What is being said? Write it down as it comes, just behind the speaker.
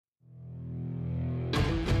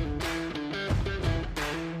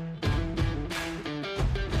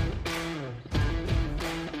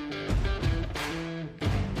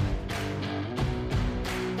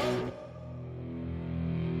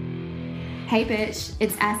Hey bitch,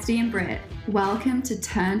 it's Asti and Britt. Welcome to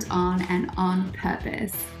Turned On and On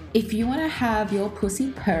Purpose. If you want to have your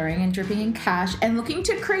pussy purring and dripping in cash and looking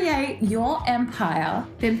to create your empire,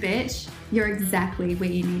 then bitch, you're exactly where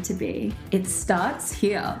you need to be. It starts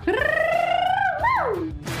here.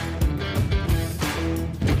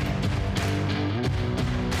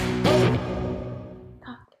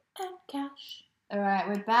 Cock and cash. All right,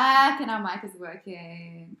 we're back and our mic is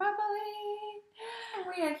working properly. And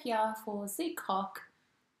we are here for the cock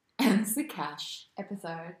and the cash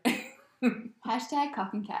episode. Hashtag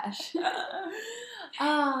cock and cash.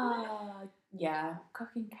 Yeah, cock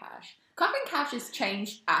and cash. Cock and cash has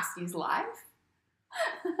changed Asti's life.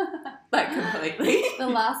 Like completely. The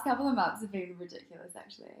last couple of months have been ridiculous,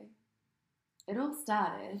 actually. It all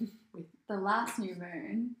started with the last new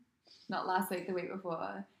moon, not last week, the week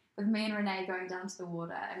before, with me and Renee going down to the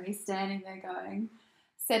water and me standing there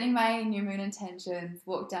setting my new moon intentions,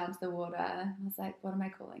 walked down to the water. I was like, what am I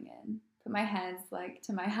calling in? Put my hands like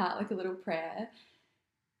to my heart like a little prayer.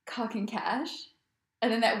 Cock and cash.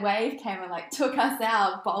 And then that wave came and like took us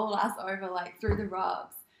out, bowled us over like through the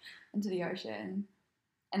rocks into the ocean.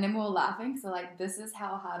 And then we were laughing, so like this is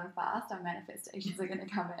how hard and fast our manifestations are gonna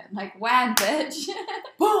come in. Like wham, bitch.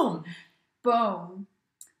 Boom. Boom.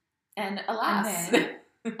 And alas.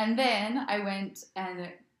 And then I went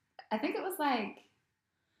and I think it was like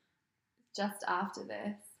just after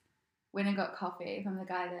this, went and got coffee from the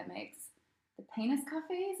guy that makes the penis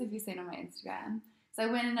coffees. Have you seen on my Instagram? So I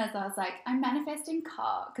went in as I was like, I'm manifesting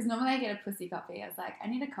cock. Because normally I get a pussy coffee. I was like, I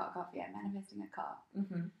need a cock coffee. I'm manifesting a cock.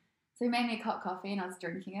 Mm-hmm. So he made me a cock coffee and I was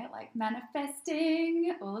drinking it, like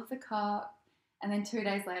manifesting all of the cock. And then 2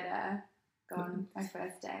 days later, go on my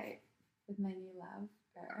first date with my new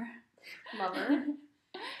Lover.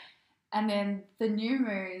 And then the new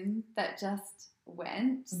moon that just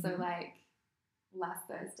went, mm-hmm. so like last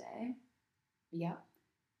Thursday. Yeah.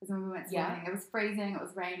 Was when we went swimming. Yeah. It was freezing, it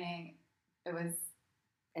was raining, it was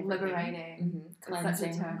liberating. Mm-hmm. It was such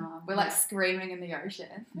a turn on. We're like screaming in the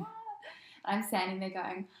ocean. I'm standing there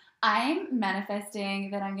going, I'm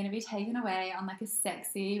manifesting that I'm going to be taken away on like a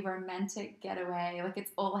sexy, romantic getaway. Like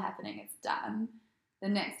it's all happening. It's done. The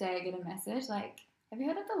next day I get a message like, have you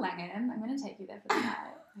heard of the Langham? I'm going to take you there for the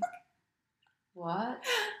night. Like, what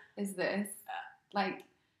is this? Like,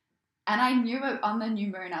 and I knew it on the new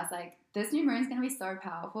moon. I was like, this new moon's going to be so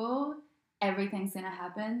powerful. Everything's going to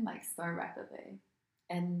happen like so rapidly.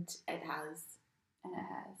 And it has. And it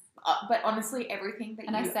has. But honestly, everything that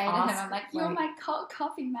and you I say ask, to him, I'm like, you're my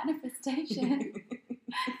coffee manifestation.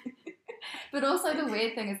 But also the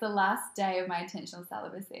weird thing is the last day of my intentional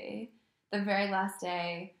celibacy, the very last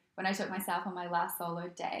day when I took myself on my last solo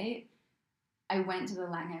date, I went to the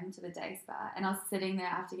Langham, to the day spa, and I was sitting there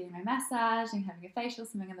after getting my massage and having a facial,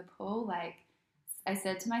 swimming in the pool. Like, I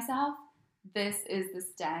said to myself, this is the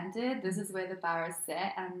standard. This is where the bar is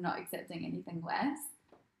set, and I'm not accepting anything less.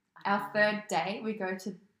 Our third date, we go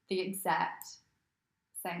to the exact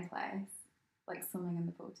same place, like swimming in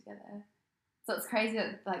the pool together. So it's crazy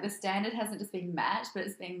that like the standard hasn't just been matched, but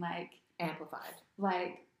it's been like amplified,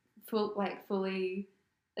 like fully.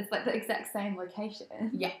 It's like the exact same location.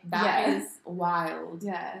 Yeah, that is wild.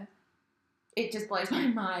 Yeah, it just blows my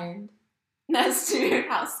mind as to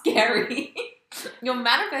how scary your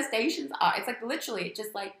manifestations are. It's like literally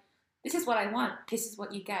just like, this is what I want. This is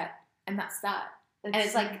what you get, and that's that. And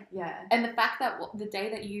it's like, yeah. And the fact that the day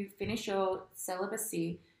that you finish your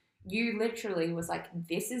celibacy, you literally was like,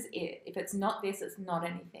 this is it. If it's not this, it's not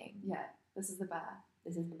anything. Yeah, this is the bar.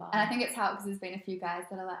 This is the bar. And I think it's helped because there's been a few guys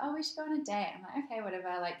that are like, oh, we should go on a date. I'm like, okay,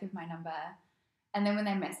 whatever. Like, give my number. And then when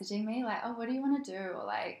they're messaging me, like, oh, what do you want to do? Or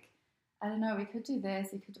like, I don't know, we could do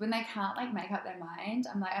this. When they can't like make up their mind,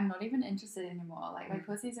 I'm like, I'm not even interested anymore. Like, my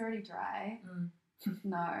pussy's already dry.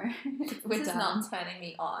 No. This is not turning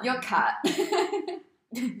me on. You're cut.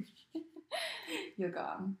 You're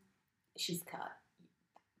gone. She's cut.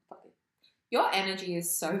 Your energy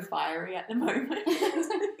is so fiery at the moment.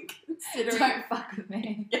 Don't fuck with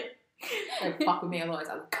me. Don't fuck with me, otherwise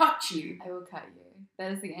I will cut you. I will cut you.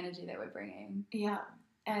 That is the energy that we're bringing. Yeah.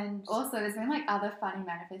 And also, there's been like other funny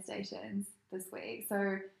manifestations this week.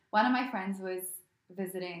 So one of my friends was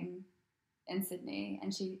visiting in Sydney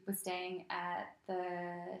and she was staying at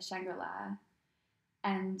the Shangri-La,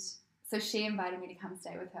 and so she invited me to come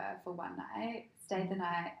stay with her for one night. Stayed the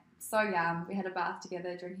night. So yum. We had a bath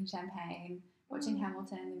together, drinking champagne, watching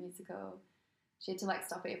Hamilton, the musical. She had to like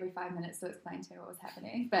stop it every 5 minutes to explain to me what was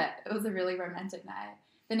happening. But it was a really romantic night.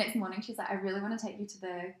 The next morning, she's like, I really want to take you to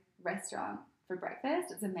the restaurant for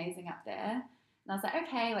breakfast. It's amazing up there. And I was like,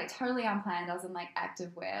 okay, like totally unplanned. I was in like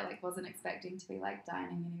active wear, like wasn't expecting to be like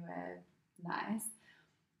dining anywhere nice.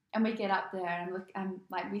 And we get up there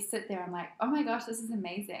and we sit there. I'm like, oh my gosh, this is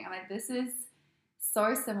amazing. I'm like, this is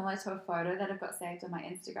so similar to a photo that I've got saved on my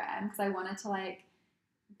Instagram because I wanted to like.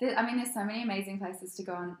 There's so many amazing places to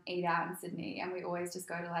go and eat out in Sydney, and we always just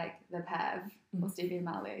go to like the Pav or Stevie and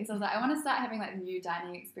Marley. So I was like, I want to start having like new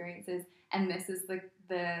dining experiences, and this is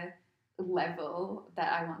the level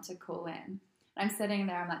that I want to call in. And I'm sitting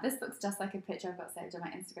there, I'm like, this looks just like a picture I've got saved on my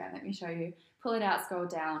Instagram. Let me show you. Pull it out, scroll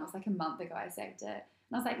down. It was like a month ago I saved it.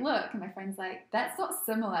 And I was like, look, and my friend's like, that's not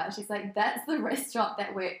similar. She's like, that's the restaurant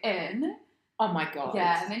that we're in. Oh my god.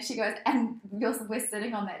 Yeah, and then she goes, and we're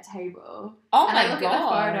sitting on that table. Oh and my I look god.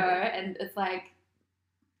 at the photo, and it's like,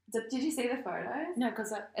 did you see the photos? No,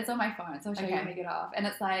 because it's on my phone, so I'll show you Okay. when we get off. And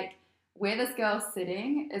it's like, where this girl's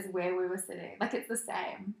sitting is where we were sitting. Like, it's the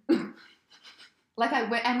same. Like,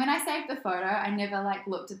 and when I saved the photo, I never, like,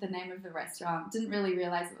 looked at the name of the restaurant. Didn't really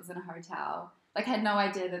realize it was in a hotel. Like, had no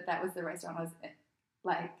idea that was the restaurant I was,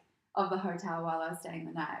 like, of the hotel while I was staying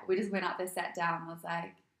the night. We just went up there, sat down, and was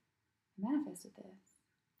like, I manifested this.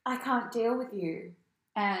 I can't deal with you.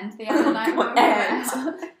 And the other night we were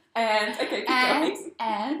out. And okay, keep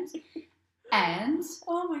going. And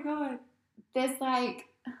Oh my god. there's like,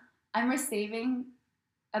 I'm receiving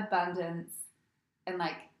abundance and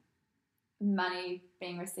like money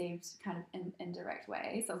being received kind of in indirect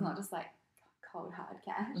ways. So it's not just like cold hard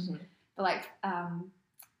cash, but like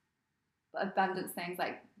abundance things.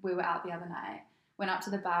 Like we were out the other night, went up to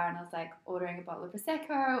the bar and I was like ordering a bottle of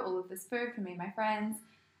Prosecco, all of this food for me and my friends.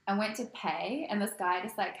 I went to pay and this guy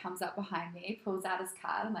just like comes up behind me, pulls out his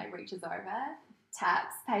card and like reaches over,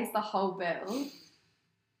 taps, pays the whole bill.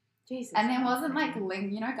 Jesus. And then wasn't like,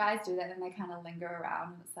 you know, guys do that and they kind of linger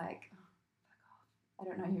around and it's like, oh, fuck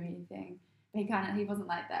off, I don't know you anything. But he wasn't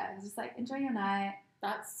like that. He was just like, enjoy your night.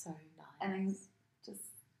 That's so nice. And then just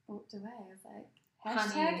walked away. I was like,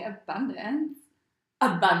 Honey. hashtag abundance.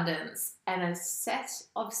 Abundance and a set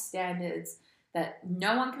of standards that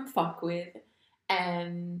no one can fuck with.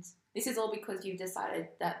 And this is all because you've decided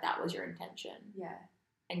that that was your intention. Yeah.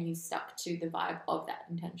 And you stuck to the vibe of that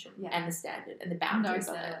intention and the standard and the No boundaries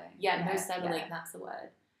of it. settling. Yeah, no Yeah, settling, yeah. that's the word.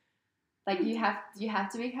 Like you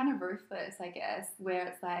have to be kind of ruthless, I guess, where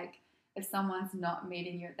it's like if someone's not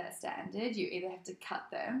meeting you at that standard, you either have to cut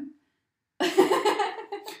them.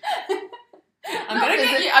 I'm gonna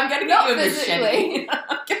get you a physically.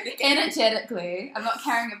 machete. Energetically. I'm not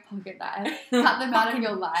carrying a pocket knife. Cut them out of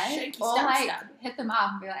your life. Shaky Or stab, like stab. hit them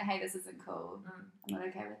up and be like, hey, this isn't cool. Mm. I'm not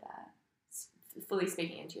okay with that. Fully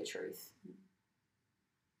speaking into your truth.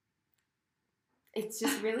 It's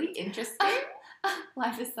just really interesting.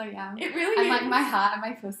 Life is so young. It really I'm is. like, my heart and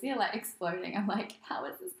my pussy are like exploding. I'm like, how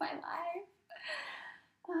is this my life?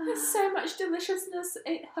 There's so much deliciousness,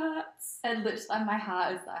 it hurts. And literally, my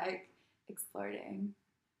heart is like exploding.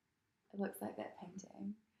 It looks like that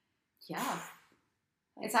painting. Yeah.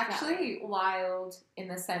 Like It's actually wild in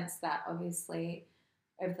the sense that obviously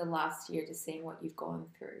over the last year just seeing what you've gone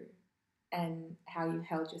through and how you've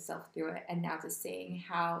held yourself through it and now just seeing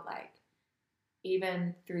how like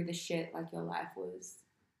even through the shit like your life was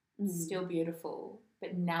still beautiful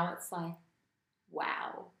but now it's like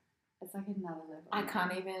wow. It's like another level. I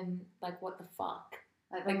can't even like what the fuck?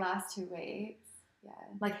 Like the last 2 weeks. Yeah.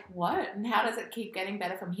 Like what? And how does it keep getting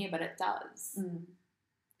better from here? But it does. Mm.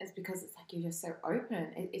 It's because it's like you're just so open.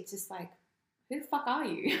 It's just like, who the fuck are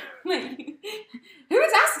you? Like, who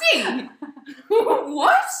is asking?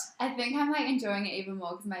 What? I think I'm like enjoying it even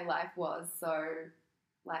more because my life was so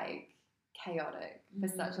like chaotic for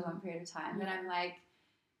such a long period of time. That I'm like,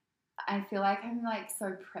 I feel like I'm like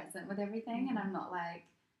so present with everything and I'm not like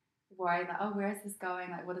worried like, oh, where is this going?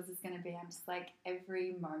 Like, what is this going to be? I'm just like,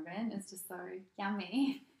 every moment is just so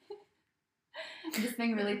yummy. I'm just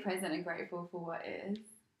being really present and grateful for what is.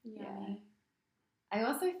 Yeah. I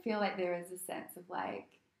also feel like there is a sense of like,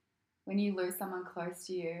 when you lose someone close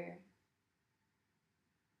to you,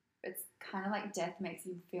 it's kind of like death makes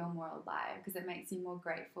you feel more alive because it makes you more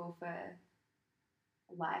grateful for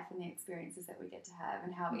life and the experiences that we get to have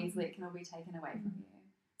and how easily it can all be taken away from you.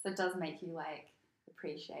 So it does make you like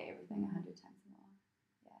appreciate everything 100 times more.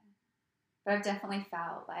 Yeah. But I've definitely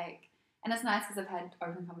felt like, and it's nice because I've had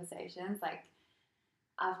open conversations like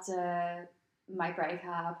after my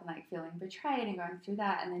breakup and like feeling betrayed and going through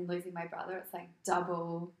that and then losing my brother, it's like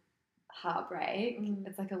double heartbreak.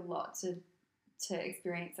 It's like a lot to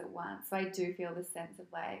experience at once. So I do feel this sense of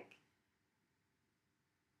like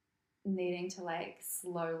needing to like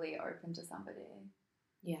slowly open to somebody.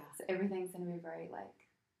 Yeah. So everything's going to be very like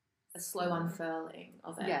A slow unfurling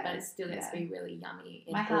of it, Yeah, but it still gets yeah. to be really yummy.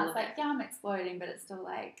 In my all heart's of like, it. yeah, I'm exploding, but it's still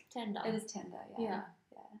like Tender. it is tender. Yeah.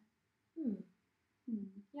 Yeah. Yeah.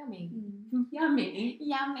 Yummy. Mm. Yummy.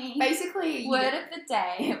 Yummy. Basically, Word of the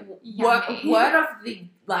day. word Yummy. of the,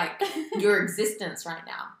 like, your existence right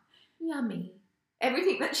now. Yummy.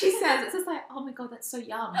 Everything that she says, it's just like, oh my God, that's so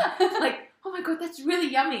yum. Like, oh my God, that's really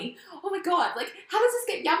yummy. Oh my God, like, how does this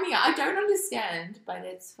get yummier? I don't understand, but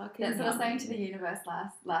it's fucking That's what I was saying yummy. to the universe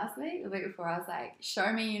last week, the week before. I was like,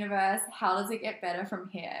 show me, universe, how does it get better from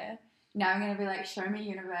here? Now I'm going to be like, show me,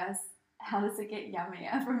 universe, how does it get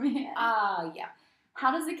yummier from here? Yeah.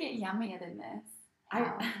 How does it get yummier than this? I-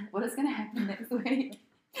 How? What is going to happen next week?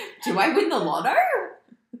 Do I win the lotto?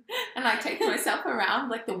 And I take myself around,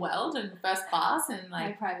 like, the world in first class and, My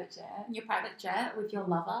like, private jet. your private jet with your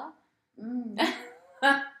lover. Mm.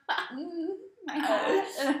 My heart.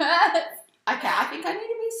 It hurts. Okay, I think I need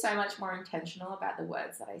to be so much more intentional about the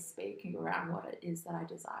words that I speak around what it is that I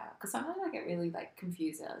desire. Because sometimes I get really, like,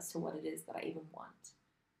 confused as to what it is that I even want.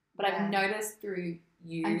 But Yeah. I've noticed through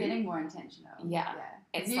you. I'm getting more intentional. Yeah. 'Cause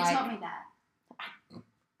It's you like- taught me that.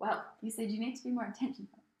 Well, you said you need to be more intentional.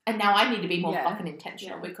 And now I need to be more Yeah. fucking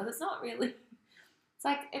intentional Yeah. because it's not really. It's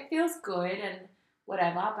like, it feels good and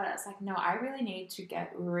whatever, but it's like, no, I really need to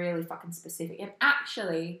get really fucking specific. And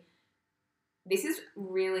actually, this is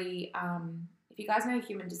really, if you guys know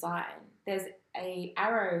human design, there's a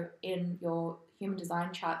arrow in your human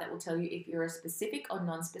design chart that will tell you if you're a specific or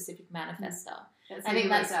non-specific manifestor. That's I what think you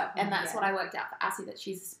that's worked out for me, that's yeah. what I worked out for Assie, that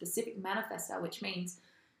she's a specific manifestor, which means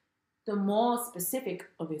the more specific,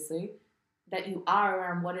 obviously, that you are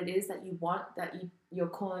around what it is that you want, that you're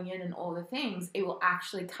calling in and all the things, it will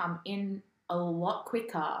actually come in a lot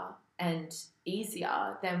quicker and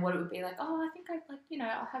easier than what it would be like, oh, I think I'd like,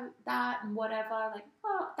 I'll have that and whatever. Like,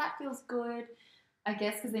 oh, that feels good. I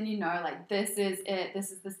guess because then you know, like, this is it,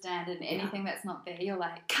 this is the standard, and anything that's not there, you're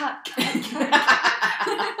like, cut.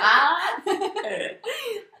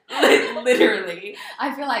 Literally.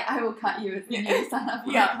 I feel like I will cut you as soon as you sign up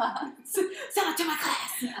for Yeah. my class. Sign up to my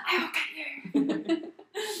class. I will cut you.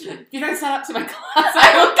 If you don't sign up to my class,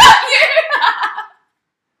 I will cut you.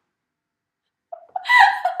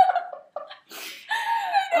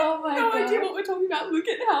 Oh my No god. idea what we're talking about. Look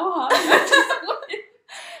at how hard I just went.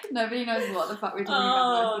 Nobody knows what the fuck we're talking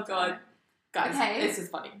about. Oh, most of the time. God. Guys, Okay. this is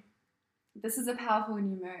funny. This is a powerful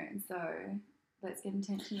new moon, so let's get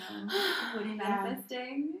intentional. What are you Yeah.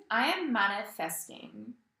 manifesting? I am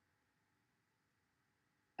manifesting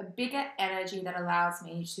a bigger energy that allows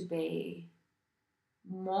me to be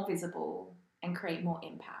more visible and create more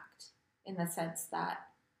impact, in the sense that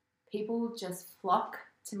people just flock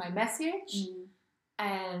to my message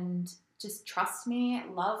and just trust me,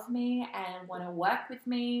 love me, and want to work with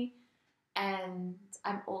me. And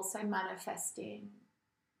I'm also manifesting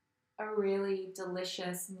a really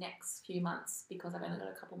delicious next few months, because I've only got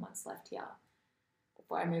a couple months left here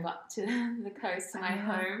before I move up to the coast to my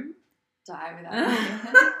home. Die without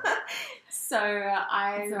me. So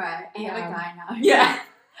I... It's alright. I have a guy now. Yeah.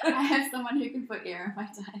 I have someone who can put air in my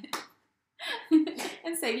diet.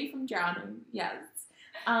 And save you from drowning. Yes.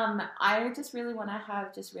 I just really want to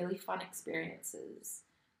have just really fun experiences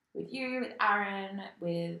with you, with Aaron,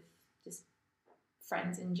 with just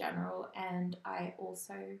friends in general. And I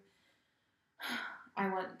also, I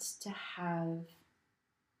want to have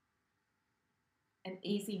an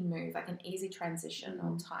easy move, like an easy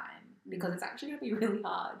transitional time, because it's actually going to be really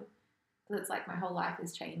hard, because it's like my whole life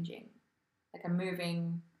is changing. Like, I'm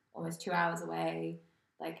moving almost 2 hours away.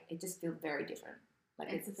 Like, it just feels very different.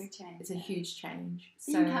 Like, It's a big change. It's a huge change.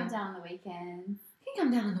 So you can come down on the weekend. You can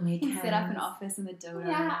come down on the You weekend. can set up an office in the dildo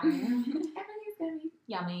Yeah. room. Everything's going to be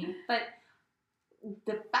yummy. But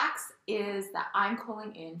the facts is that I'm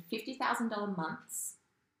calling in $50,000 months.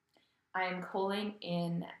 I am calling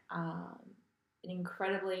in an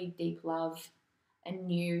incredibly deep love, a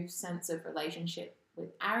new sense of relationship with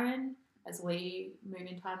Aaron as we move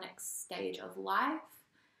into our next stage of life.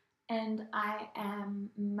 And I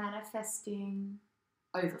am manifesting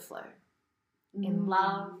overflow in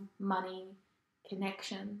love, money,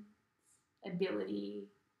 connection, ability,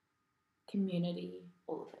 community,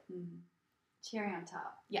 all of it. Cherry on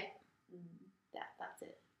top. Yeah. That's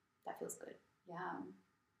it. That feels good. Yeah.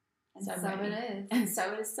 And So so ready. it is. And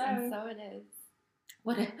so it is so. And so it is.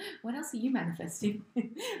 What else are you manifesting? what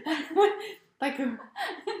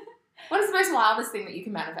is the most wildest thing that you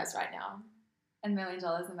can manifest right now? $1 million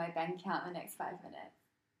in my bank account in the next 5 minutes.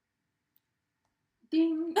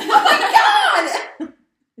 Ding! Oh my god!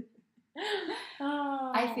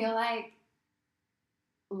 Oh. I feel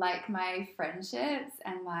like my friendships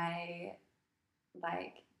and my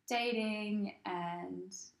dating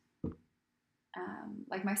and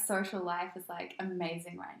like my social life is like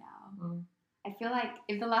amazing right now. I feel like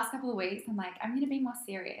if the last couple of weeks I'm like, I'm going to be more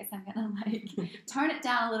serious. I'm going to like tone it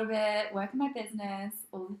down a little bit, work on my business,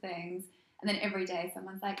 all the things. And then every day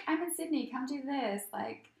someone's like, I'm in Sydney, come do this.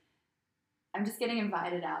 Like, I'm just getting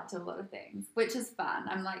invited out to a lot of things, which is fun.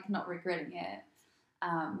 I'm like not regretting it.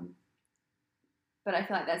 But I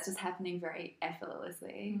feel like that's just happening very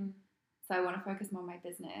effortlessly. So I want to focus more on my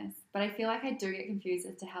business. But I feel like I do get confused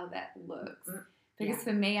as to how that looks. Because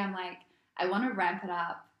for me, I'm like, I want to ramp it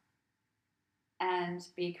up and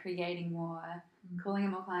be creating more, calling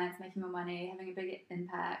in more clients, making more money, having a big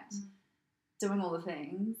impact, doing all the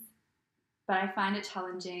things. But I find it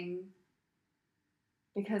challenging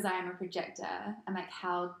because I am a projector. I'm like,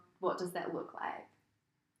 what does that look like?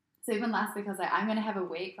 So even last week I was like, I'm going to have a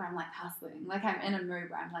week where I'm like hustling. Like I'm in a mood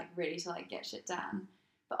where I'm like ready to like get shit done.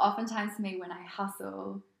 But oftentimes for me when I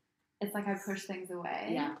hustle, it's like I push things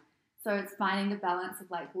away. Yeah. So it's finding the balance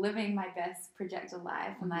of like living my best projector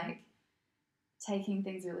life and like taking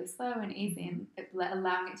things really slow and easy and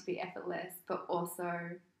allowing it to be effortless, but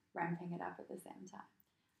also ramping it up at the same time.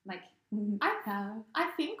 Like,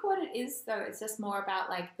 I think what it is though, it's just more about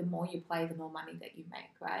like the more you play, the more money that you make,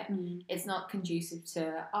 right? It's not conducive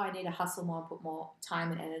to, I need to hustle more and put more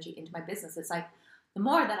time and energy into my business. It's like the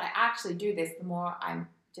more that I actually do this, the more I'm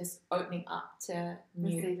just opening up to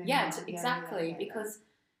new. Exactly. Because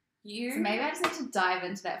so maybe I just need to dive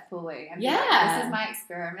into that fully and be like, this is my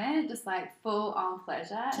experiment, just like full on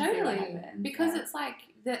pleasure. Totally. And see what happens. Because it's like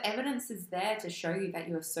the evidence is there to show you that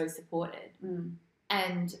you are so supported.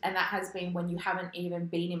 And that has been when you haven't even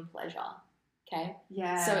been in pleasure, okay?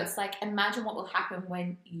 Yeah. So it's like, imagine what will happen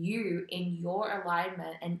when you, in your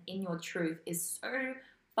alignment and in your truth, is so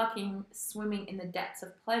fucking swimming in the depths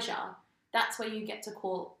of pleasure. That's where you get to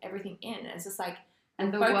call everything in. It's just like,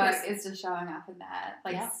 and the work is just showing up in that.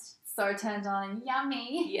 Like, so turned on and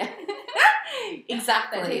yummy. Yeah.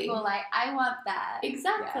 Exactly. That people are like, I want that.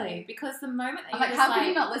 Exactly. Yeah. Because the moment that I'm like, how can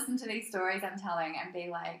you not listen to these stories I'm telling and be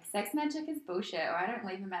like, sex magic is bullshit, or I don't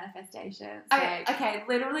believe in manifestation. Okay,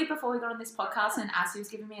 literally before we got on this podcast and Asty was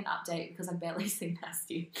giving me an update because I've barely seen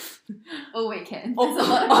Asty all weekend. There's a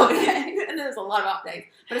lot of updates. And there's a lot of updates.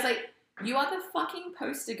 But it's like, you are the fucking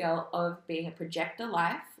poster girl of being a projector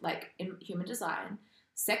life, like in human design,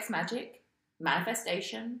 sex magic,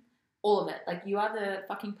 manifestation, all of it. Like, you are the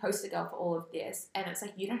fucking poster girl for all of this. And it's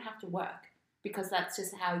like, you don't have to work because that's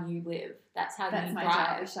just how you live. That's how you thrive. That's my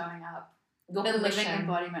job, is showing up. The living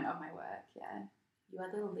embodiment of my work, yeah. You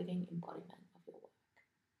are the living embodiment of your work.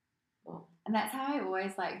 Well, and that's how I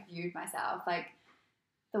always, like, viewed myself. Like,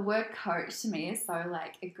 the word coach to me is so,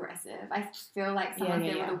 like, aggressive. I feel like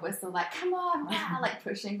someone's there with a whistle, like, come on, like,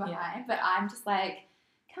 pushing behind. But I'm just like,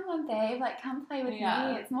 come on, babe, like, come play with me.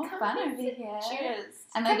 It's more fun over here. Cheers.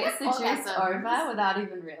 And they get seduced over without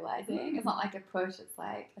even realizing. It's not like a push, it's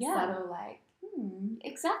like a subtle, like,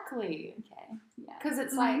 Exactly. Okay. Yeah. Because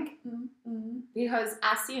it's like, because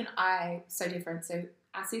Asty and I, so different. So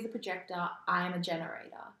Asty's a projector, I am a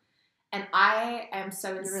generator. And I am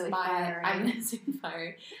so inspired. I'm super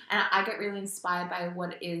fiery. And I get really inspired by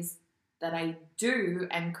what it is that I do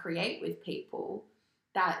and create with people,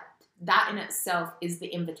 that in itself is the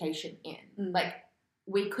invitation in. Like,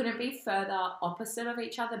 we couldn't be further opposite of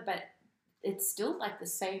each other, but it's still like the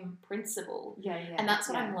same principle. Yeah. And that's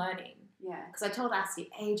what I'm learning. Yeah. Because I told Asty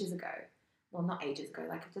ages ago, well, not ages ago,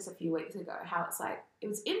 like just a few weeks ago, how it's like, it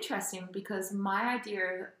was interesting because my idea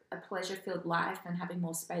of a pleasure-filled life and having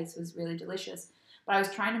more space was really delicious. But I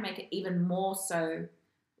was trying to make it even more so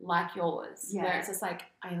like yours, where it's just like,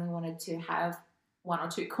 I only wanted to have 1 or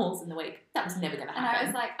 2 calls in the week. That was never going to happen. And I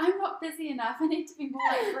was like, I'm not busy enough. I need to be more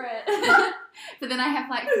like Brit. But then I have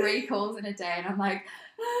like 3 calls in a day and I'm like,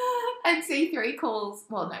 and see 3 calls,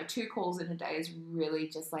 well, no, 2 calls in a day is really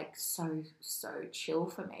just like so chill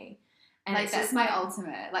for me. And like, that's my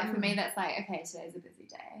ultimate. Like, for me, that's like, okay, today's a busy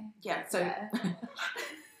day. Yeah, so...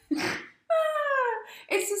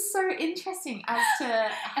 it's just so interesting as to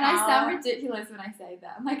how... And I sound ridiculous when I say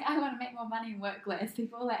that. I'm like, I want to make more money and work less.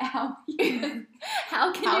 People are like, how can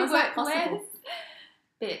you work less?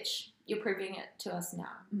 Bitch, you're proving it to us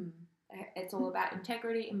now. It's all about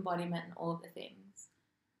integrity, embodiment, and all of the things.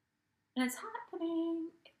 And it's happening.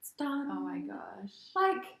 It's done. Oh my gosh.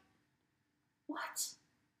 Like, what?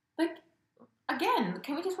 Like, again,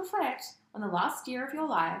 can we just reflect on the last year of your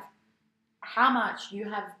life, how much you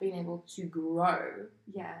have been able to grow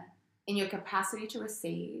in your capacity to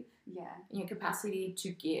receive, in your capacity to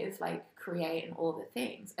give, like, create and all the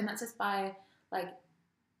things. And that's just by, like,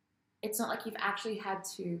 it's not like you've actually had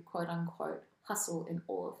to, quote unquote, hustle in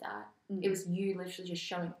all of that. It was you literally just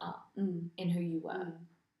showing up in who you were.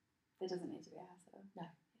 There doesn't need to be a hustle. No.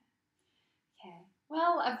 Okay.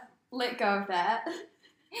 Well, I've let go of that.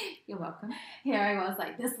 You're welcome. Here I was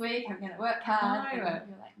like, this week I'm going to work hard. I know. And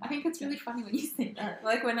you're like, I think it's really funny when you say that.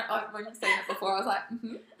 Like when you're saying it before, I was like,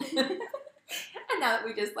 and now that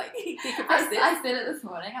we just like decompress this. I said it this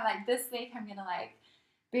morning. I'm like, this week I'm going to like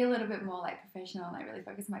be a little bit more like professional and like really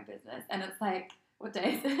focus on my business. And it's like, what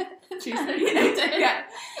day is it? Tuesday. Yeah.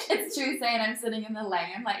 It's Tuesday and I'm sitting in the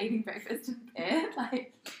lane. I'm like eating breakfast in bed.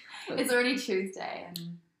 Like, it's already Tuesday.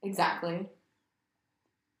 And exactly.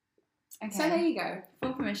 Okay. So there you go.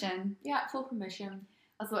 Full permission. Yeah, full permission.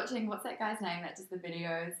 I was watching, what's that guy's name that does the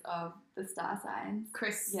videos of the star signs?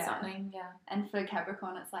 Chris something, yeah. And for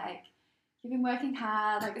Capricorn, it's like, you've been working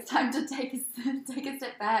hard, like it's time to take a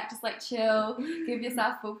step back, just like chill, give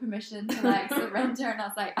yourself full permission to like surrender. And I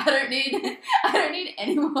was like, I don't need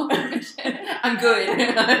any more permission. I'm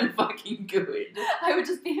good. I'm fucking good. I would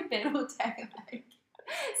just be in bed all day, like,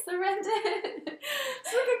 surrender.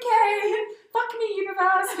 It's like, okay, fuck me,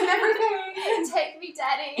 universe, and everything. Take me,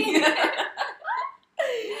 daddy.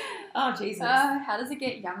 Oh, Jesus. How does it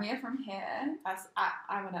get yummier from here?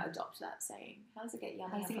 I want to adopt that saying. How does it get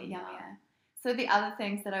yummier? How does it get yummier? So the other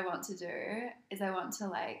things that I want to do is I want to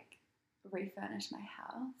like refurnish my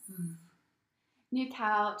house. New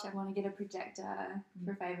couch. I want to get a projector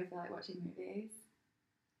for Favour for like watching movies.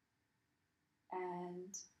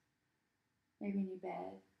 And maybe a new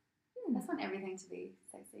bed. I just want everything to be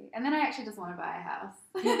sexy. And then I actually just want to buy a house.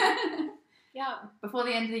 Yeah. Before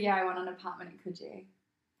the end of the year, I want an apartment in Coogee.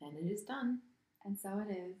 And it is done. And so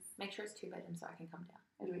it is. Make sure it's 2 bedrooms so I can come down.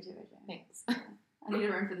 It'll be 2 bedrooms. Thanks. I need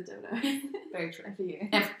a room for the dildos. Very true. And for you.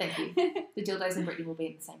 Thank you. The dildos and Brittany will be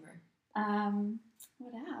in the same room.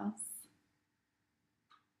 What else?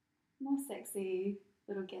 More sexy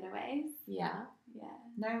little getaways. Yeah.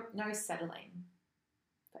 Yeah. No settling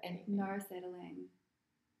for anything. No settling.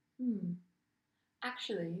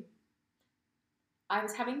 Actually, I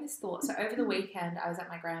was having this thought. So over the weekend, I was at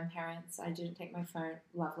my grandparents'. I didn't take my phone,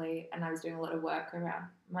 lovely, and I was doing a lot of work around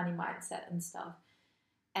money mindset and stuff.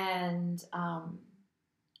 And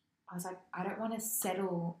I was like, I don't want to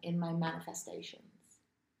settle in my manifestations.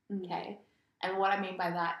 Okay. And what I mean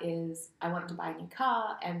by that is I wanted to buy a new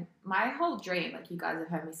car, and my whole dream, like you guys have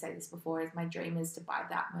heard me say this before, is my dream is to buy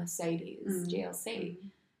that Mercedes GLC.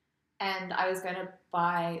 And I was going to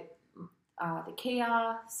buy the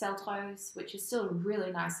Kia Seltos, which is still a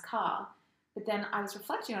really nice car. But then I was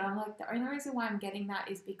reflecting on it, I'm like, the only reason why I'm getting that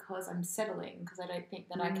is because I'm settling, because I don't think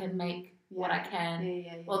that I can make what I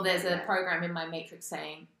can. Well, there's a program in my matrix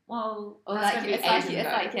saying, well, it's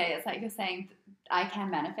like you're saying, I can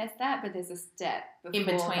manifest that, but there's a step before in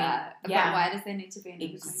between that. Yeah. But why does there need to be an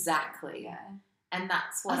exactly? Yeah. And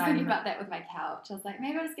that's I what was thinking about that with my couch. I was like,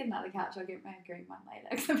 maybe I'll just get another couch. I'll get my green one later.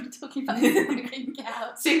 Because I've been talking about this green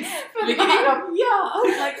couch.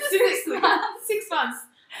 Like seriously, 6 months.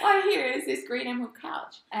 Why here is this green emerald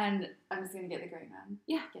couch? And I'm just going to get the green one.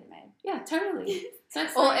 Yeah. Get it made. Yeah, totally. So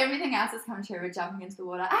it's everything else has come true. We're jumping into the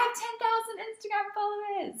water. I have 10,000 Instagram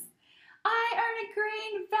followers. I own a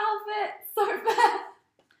green velvet sofa.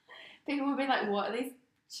 People will be like, what are these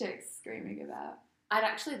chicks screaming about? I'd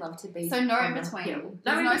actually love to be. So no in between.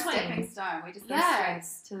 There's no stepping stone. We just go straight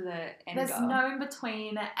to the end goal. There's no in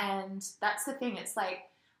between, and that's the thing. It's like,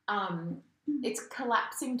 it's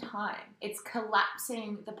collapsing time. It's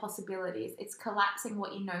collapsing the possibilities. It's collapsing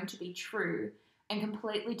what you know to be true, and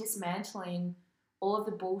completely dismantling all of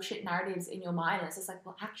the bullshit narratives in your mind. It's just like,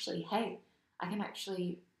 well, actually, hey, I can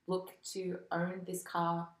actually look to own this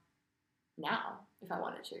car now if I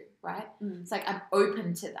wanted to, right? It's like I'm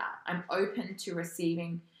open to that. I'm open to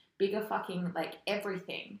receiving bigger fucking like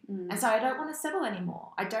everything. And so I don't want to settle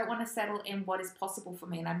anymore. I don't want to settle in what is possible for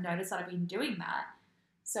me, and I've noticed that I've been doing that.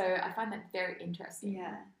 So I find that very interesting.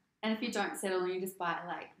 Yeah. And if you don't settle and you just buy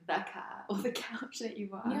like the car or the couch that you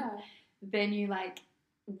want, then you like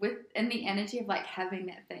in the energy of like having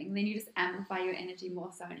that thing, then you just amplify your energy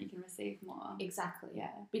more so and you can receive more. Exactly.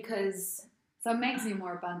 Yeah. Because so it makes you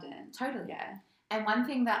more abundant. Totally. Yeah. And one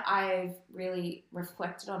thing that I've really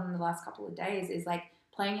reflected on in the last couple of days is like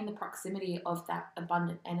playing in the proximity of that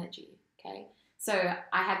abundant energy. Okay. So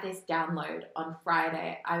I had this download on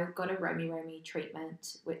Friday. I got a Romy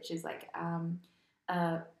treatment, which is like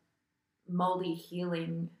a moldy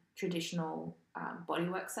healing traditional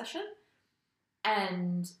bodywork session.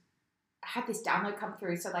 And I had this download come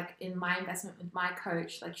through. So like in my investment with my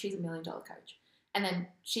coach, like she's $1 million coach. And then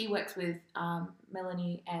she works with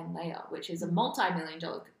Melanie and Leah, which is a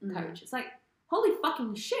multi-million-dollar coach. It's like, holy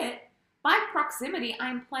fucking shit. By proximity,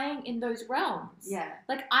 I'm playing in those realms. Yeah.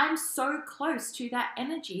 Like, I'm so close to that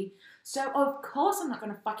energy. So, of course, I'm not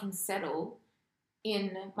going to fucking settle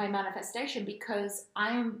in my manifestation because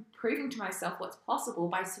I am proving to myself what's possible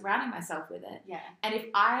by surrounding myself with it. Yeah. And if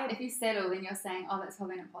you settle, then you're saying, oh, that's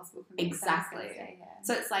probably not possible for me. Exactly.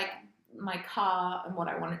 So it's like my car and what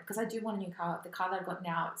I wanted, because I do want a new car. The car that I've got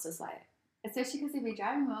now, it's just like... Especially because you'll be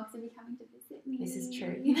driving more, because you'll be coming to visit me. This is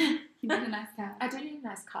true. You need a nice car. I do need a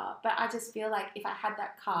nice car, but I just feel like if I had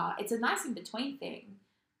that car, it's a nice in-between thing,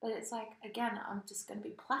 but it's like, again, I'm just going to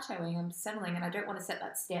be plateauing, I'm settling, and I don't want to set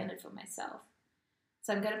that standard for myself.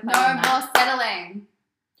 So I'm going to play on No that. more settling.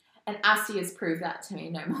 And Asi has proved that to me,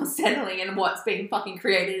 no more settling and what's being fucking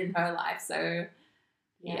created in her life. So,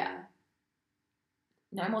 yeah.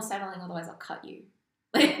 No more settling, otherwise I'll cut you.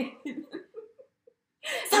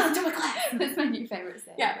 Settle to my class. That's my new favourite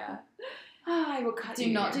saying. Yeah. I will cut you.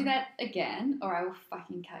 Do not do that again, or I will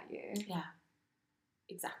fucking cut you. Yeah.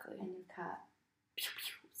 Exactly. And you've cut.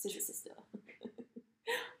 Sister.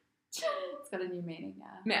 It's got a new meaning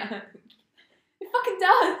now. Yeah. It fucking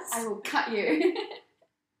does. I will cut you.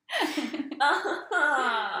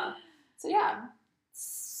 So yeah,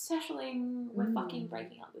 settling, we're fucking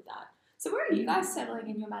breaking up with that. So where are you guys settling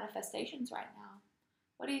in your manifestations right now?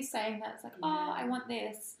 What are you saying that's like, oh, I want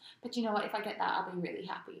this, but you know what, if I get that, I'll be really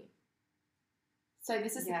happy. So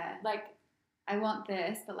this is like, I want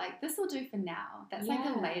this, but like this will do for now. That's like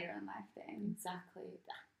a later in life thing. Exactly.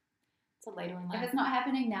 It's a later in life. If it's not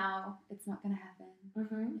happening now, it's not going to happen.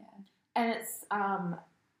 Mm-hmm. Yeah. And it's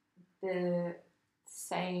the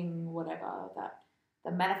same whatever, that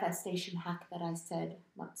the manifestation hack that I said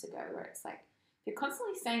months ago, where it's like, if you're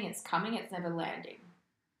constantly saying it's coming, it's never landing.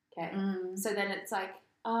 Okay. So then it's like,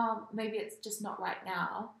 maybe it's just not right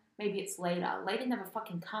now. Maybe it's later. Later never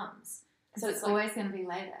fucking comes. So it's always going to be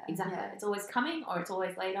later. Exactly. Yeah. It's always coming, or it's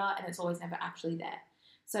always later, and it's always never actually there.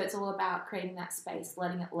 So it's all about creating that space,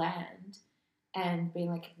 letting it land, and being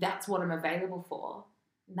like, that's what I'm available for.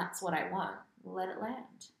 And that's what I want. Let it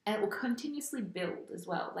land. And it will continuously build as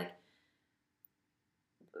well.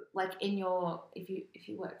 Like in your, if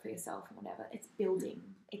you work for yourself and whatever, it's building.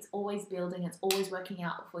 It's always building. It's always working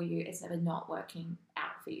out for you. It's never not working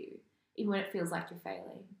out for you, even when it feels like you're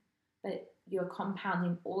failing. But you're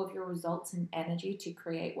compounding all of your results and energy to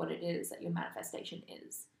create what it is that your manifestation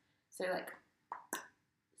is. So like,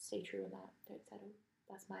 stay true in that. Don't settle.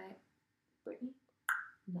 That's my Brittany.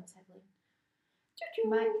 I'm not settling.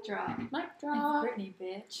 Mic drop. Mic drop. It's Brittany,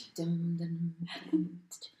 bitch. Dum, dum, dum.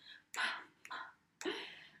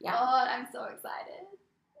 Yeah. God, I'm so excited.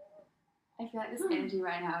 I feel like this energy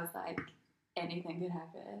right now is like anything could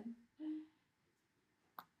happen.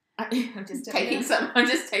 I'm just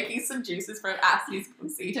taking some juices from Asi's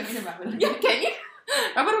pussy. Don't mean to rub it on Yeah, can you?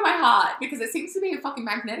 Rub it on my heart, because it seems to be a fucking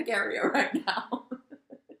magnetic area right now.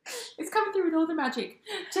 It's coming through with all the magic.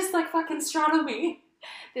 Just like fucking straddle me.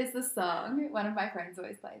 There's this song, one of my friends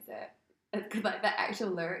always plays it. Because like the actual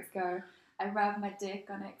lyrics go, I rub my dick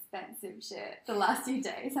on expensive shit. The last few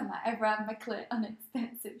days, I'm like, I rub my clit on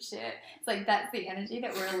expensive shit. It's like, that's the energy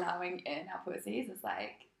that we're allowing in our pussies. It's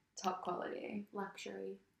like top quality.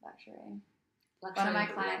 Luxury. One of my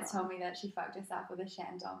clients told me that she fucked herself with a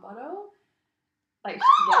Chandon bottle. Like,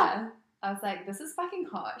 yeah. I was like, this is fucking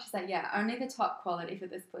hot. She's like, yeah, only the top quality for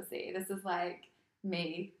this pussy. This is like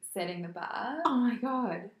me setting the bar. Oh my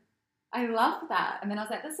God. I love that. And then I was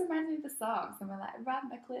like, this reminds me of the song. So we're like, rub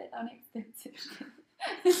my clit on expensive shit.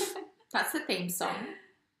 That's the theme song.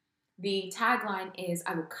 The tagline is,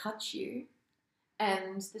 I will cut you.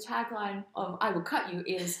 And the tagline of I will cut you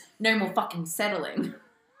is, no more fucking settling.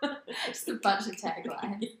 Just a bunch of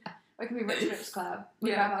taglines. Yeah. Or it can be Rich Club.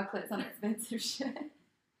 We rub our clits on expensive shit. Imagine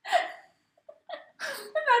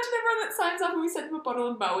everyone that signs up and we send them a bottle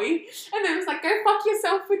of Moe, and then it's like, go fuck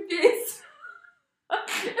yourself with this. And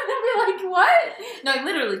then we're like, what? No,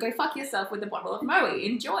 literally, go fuck yourself with a bottle of Moe.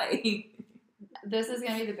 Enjoy. This is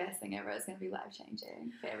going to be the best thing ever. It's going to be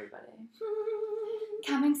life-changing for everybody.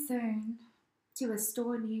 Coming soon. To a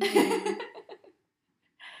store near you.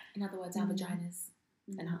 In other words, our vaginas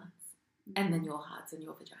and hearts. And then your hearts and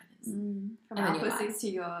your vaginas. From our pussies to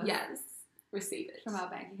yours. Yes. Receive it. From our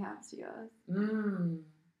bank accounts to yours.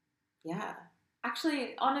 Yeah.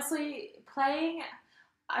 Actually, honestly, playing,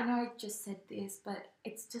 I know I just said this, but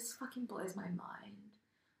it just fucking blows my mind.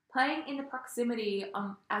 Playing in the proximity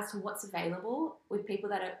as to what's available with people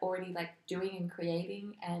that are already like doing and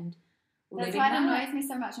creating and that's why it annoys me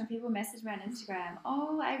so much when people message me on Instagram.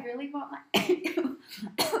 Oh, I really want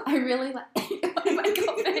I really like oh my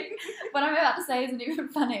God, what I'm about to say isn't even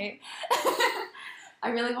funny.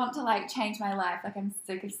 I really want to like change my life. Like I'm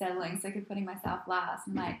sick of settling, sick of putting myself last.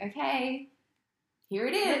 I'm like, okay, here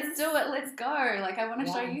it is. Let's do it. Let's go. Like I want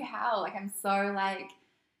to show you how. Like I'm so like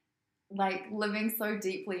like living so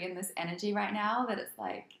deeply in this energy right now that it's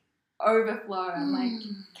like overflow. I'm like,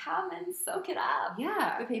 come and soak it up.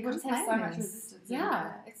 Yeah. But people just have so much resistance.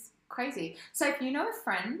 Yeah, it's crazy. So if you know a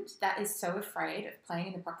friend that is so afraid of playing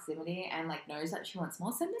in the proximity and like knows that she wants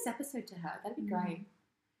more, send this episode to her. That'd be great.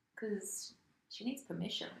 Because she needs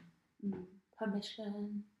permission.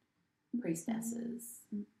 Permission. Priestesses.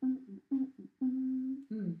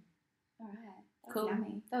 All right. That's Cool.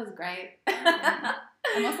 yummy. That was great.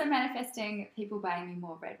 I'm also manifesting people buying me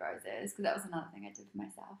more red roses because that was another thing I did for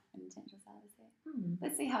myself in intentional celibacy.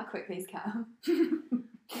 Let's see how quick these come.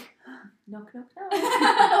 Knock, knock, knock.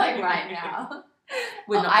 Like right now.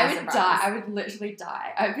 I would surprised. die. I would literally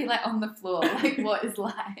die. I would be like on the floor. Like, what is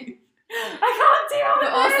life? I can't deal with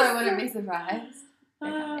But also, this. wouldn't be surprised.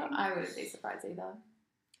 I wouldn't be surprised either.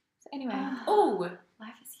 So anyway.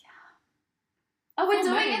 Life is Oh, we're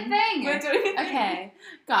doing a thing. We're doing a thing. Okay.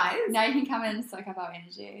 Guys. Now you can come in and soak up our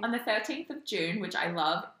energy. On the 13th of June, which I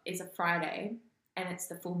love, is a Friday, and it's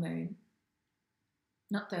the full moon.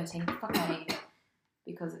 Not 13th, fuck 8th,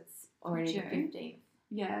 because it's already the June? 15th.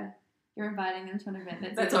 Yeah. You're inviting them to an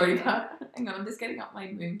event That's already done. Hang on, I'm just getting up my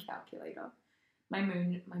moon calculator. My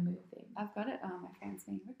moon thing. I've got it. Oh, my phone's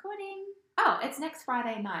being recording. Oh, it's next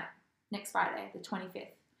Friday night. Next Friday, the 25th.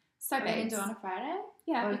 So, Are we going babes. to do it on a Friday?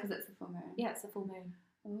 Yeah. Or because it's the full moon? Yeah, it's the full moon.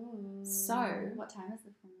 Ooh. So- what time is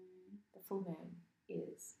the full moon? The full moon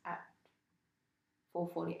is at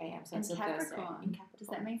 4:40 a.m. So In it's a Thursday. Capricorn. In Capricorn. Does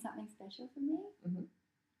that mean something special for me? Mhm.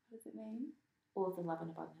 What does it mean? all of the love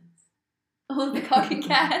and abundance? All the cock and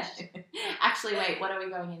cash. Actually, wait, what are we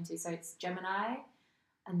going into? So it's Gemini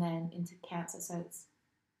and then into Cancer. So it's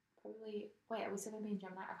probably, wait, are we still going to be in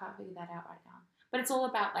Gemini? I can't figure that out right now. But it's all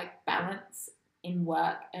about like balance in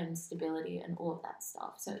work and stability and all of that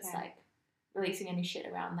stuff. So it's Okay. like releasing any shit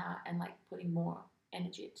around that and like putting more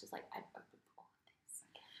energy into just like add up with all of this.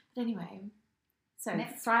 But anyway, so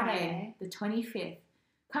Next Friday, the 25th,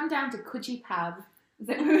 come down to Coogee Pub. Is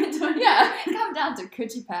that what we're doing? Yeah. Come down to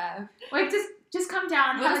Coogee Pub. Wait, just come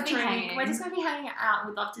down, We'll have a just be drink. hanging. We're just going to be hanging out.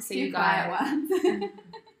 We'd love to see you Two quiet guys. ones.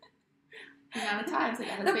 The amount of times that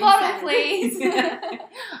has The been bottle, said. please.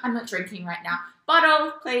 I'm not drinking right now.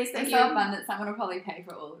 Bottle, please. They're Thank so you. abundant, someone will probably pay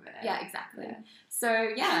for all of it. Yeah, exactly. Yeah. So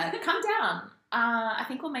yeah, come down. I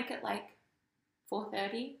think we'll make it like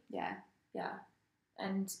 4:30. Yeah. Yeah,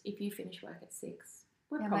 and if you finish work at 6,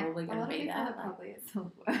 we're Yeah, probably like, going a to lot of be people there. are like- probably at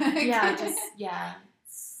still work. yeah.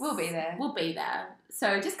 We'll be there. We'll be there.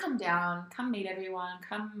 So just come down, come meet everyone,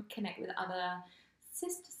 come connect with other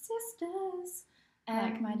sisters,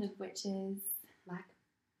 and Like-minded witches.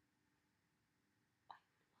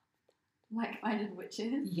 Like-minded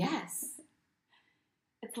witches. Yes.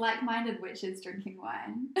 It's like-minded witches drinking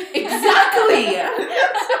wine. Exactly.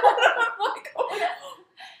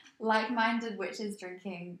 Like-minded witches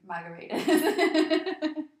drinking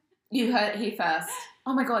margaritas. You heard it here first.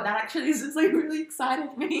 Oh my god, that actually is just like really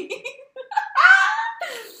excited me.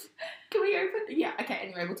 Can we open? Yeah, okay,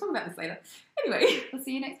 anyway, we'll talk about this later. Anyway, We'll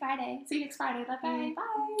see you next Friday. see you next Friday. Love you.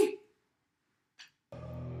 Bye. Bye.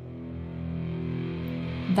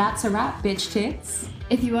 That's a wrap, bitch tits.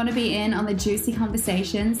 If you want to be in on the juicy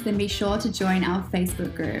conversations, then be sure to join our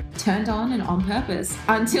Facebook group. Turned on and on purpose.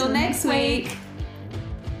 Until next week.